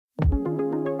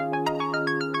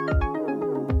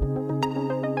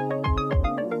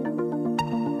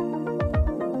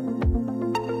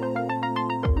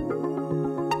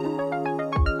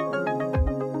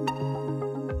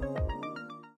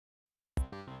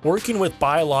Working with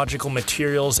biological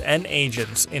materials and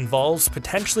agents involves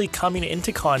potentially coming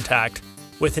into contact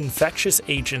with infectious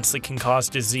agents that can cause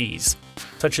disease,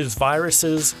 such as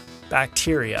viruses,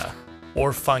 bacteria,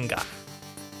 or fungi.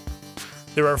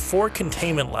 There are 4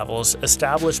 containment levels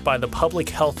established by the Public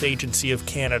Health Agency of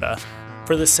Canada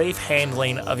for the safe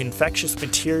handling of infectious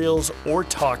materials or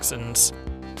toxins,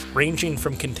 ranging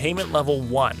from Containment Level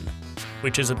 1,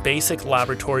 which is a basic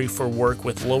laboratory for work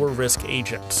with lower risk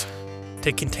agents,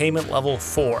 to Containment Level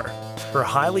 4 for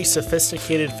highly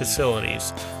sophisticated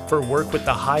facilities for work with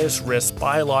the highest risk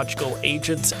biological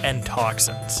agents and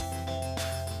toxins.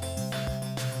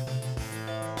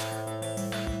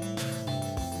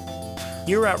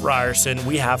 Here at Ryerson,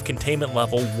 we have Containment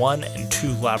Level 1 and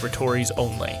 2 laboratories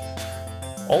only.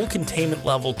 All Containment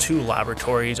Level 2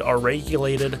 laboratories are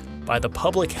regulated by the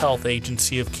Public Health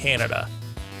Agency of Canada,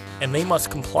 and they must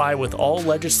comply with all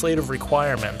legislative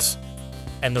requirements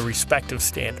and the respective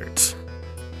standards.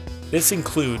 This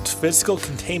includes physical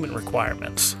containment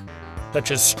requirements,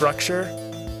 such as structure,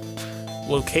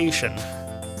 location,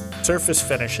 surface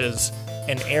finishes,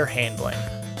 and air handling,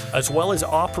 as well as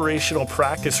operational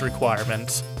practice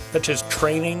requirements, such as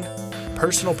training,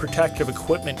 personal protective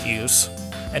equipment use,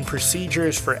 and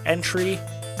procedures for entry,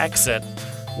 exit,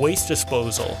 waste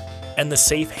disposal, and the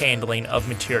safe handling of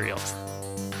materials.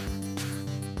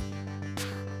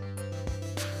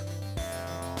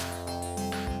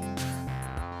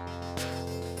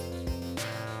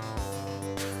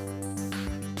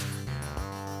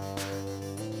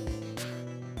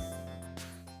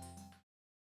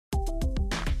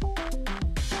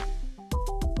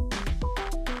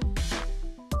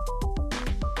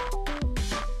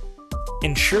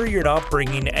 Ensure you're not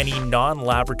bringing any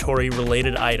non-laboratory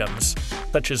related items,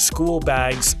 such as school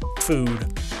bags,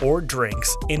 food, or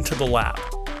drinks, into the lab.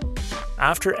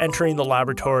 After entering the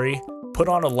laboratory, put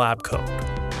on a lab coat.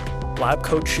 Lab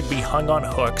coats should be hung on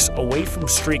hooks away from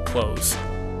street clothes,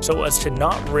 so as to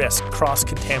not risk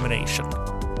cross-contamination.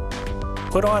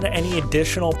 Put on any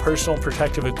additional personal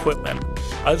protective equipment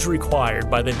as required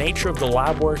by the nature of the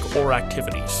lab work or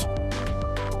activities.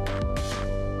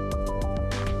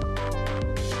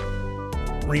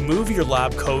 Remove your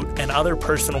lab coat and other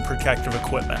personal protective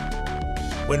equipment.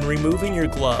 When removing your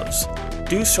gloves,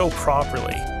 do so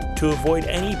properly to avoid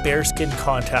any bare-skin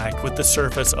contact with the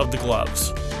surface of the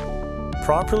gloves.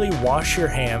 Properly wash your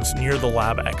hands near the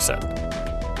lab exit.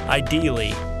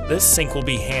 Ideally, this sink will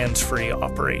be hands-free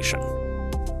operation.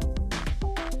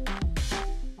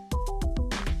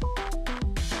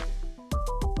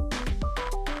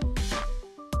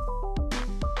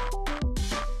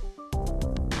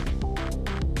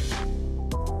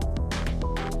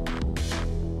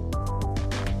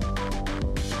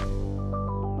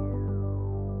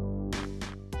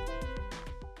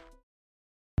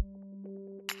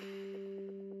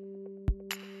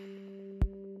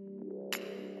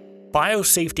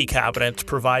 Biosafety cabinets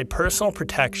provide personal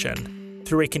protection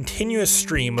through a continuous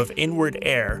stream of inward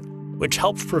air, which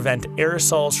helps prevent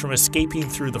aerosols from escaping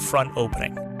through the front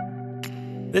opening.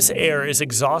 This air is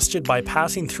exhausted by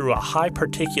passing through a high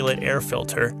particulate air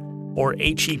filter, or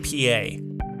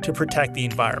HEPA, to protect the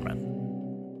environment.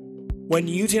 When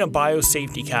using a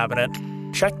biosafety cabinet,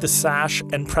 check the sash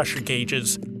and pressure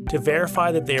gauges to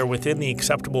verify that they are within the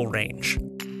acceptable range.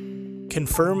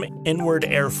 Confirm inward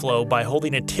airflow by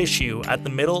holding a tissue at the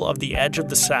middle of the edge of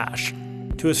the sash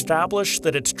to establish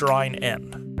that it's drawing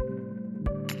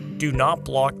in. Do not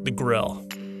block the grill.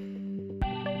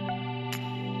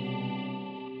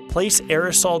 Place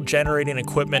aerosol generating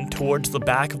equipment towards the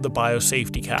back of the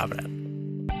biosafety cabinet.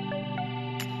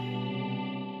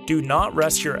 Do not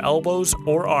rest your elbows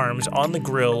or arms on the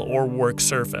grill or work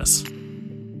surface.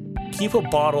 Keep a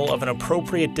bottle of an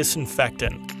appropriate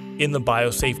disinfectant in the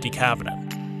biosafety cabinet.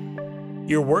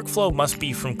 Your workflow must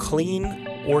be from clean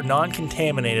or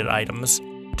non-contaminated items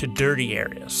to dirty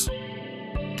areas.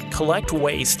 Collect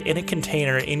waste in a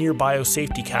container in your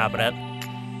biosafety cabinet,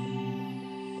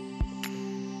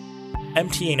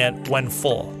 emptying it when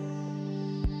full.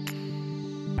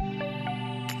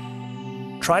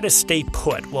 Try to stay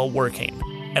put while working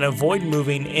and avoid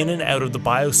moving in and out of the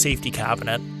biosafety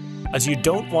cabinet, as you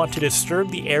don't want to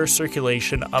disturb the air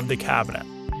circulation of the cabinet.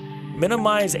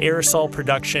 Minimize aerosol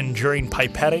production during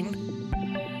pipetting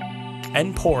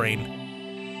and pouring,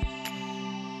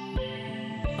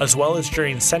 as well as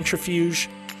during centrifuge,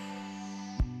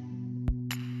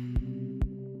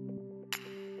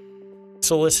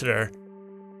 solicitor,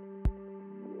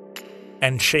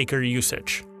 and shaker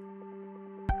usage.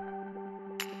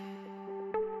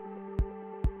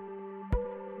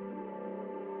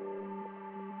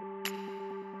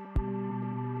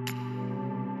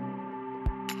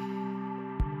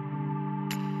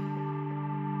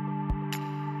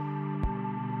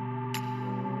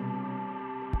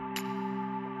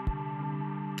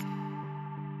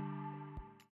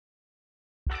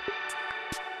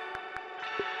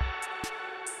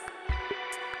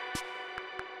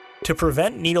 To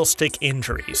prevent needle stick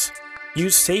injuries,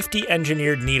 use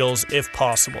safety-engineered needles if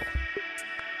possible.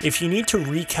 If you need to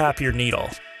recap your needle,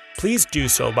 please do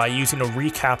so by using a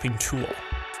recapping tool.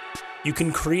 You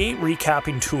can create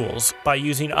recapping tools by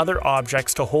using other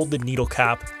objects to hold the needle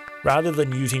cap rather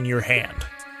than using your hand.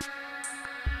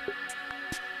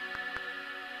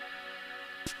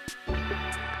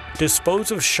 Dispose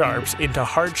of sharps into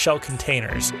hard shell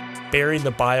containers bearing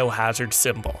the biohazard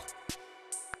symbol.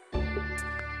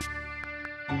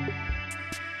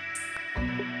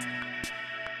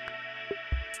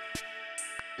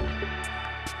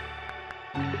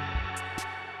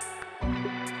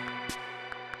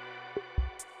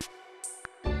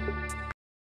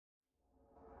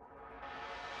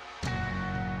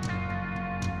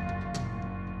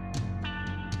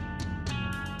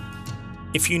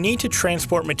 If you need to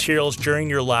transport materials during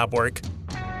your lab work,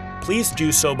 please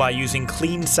do so by using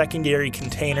clean secondary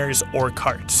containers or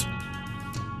carts.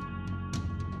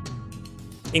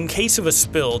 In case of a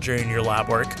spill during your lab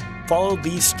work, follow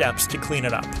these steps to clean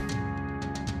it up.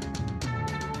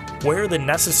 Wear the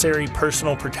necessary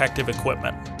personal protective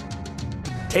equipment.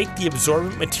 Take the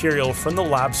absorbent material from the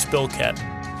lab spill kit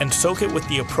and soak it with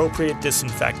the appropriate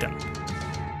disinfectant.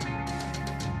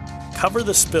 Cover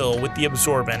the spill with the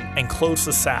absorbent and close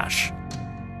the sash.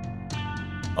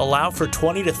 Allow for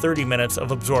 20 to 30 minutes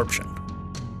of absorption.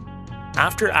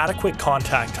 After adequate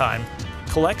contact time,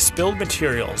 collect spilled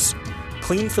materials,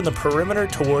 clean from the perimeter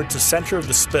towards the center of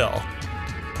the spill,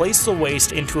 place the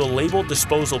waste into a labeled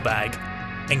disposal bag,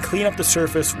 and clean up the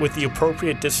surface with the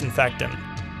appropriate disinfectant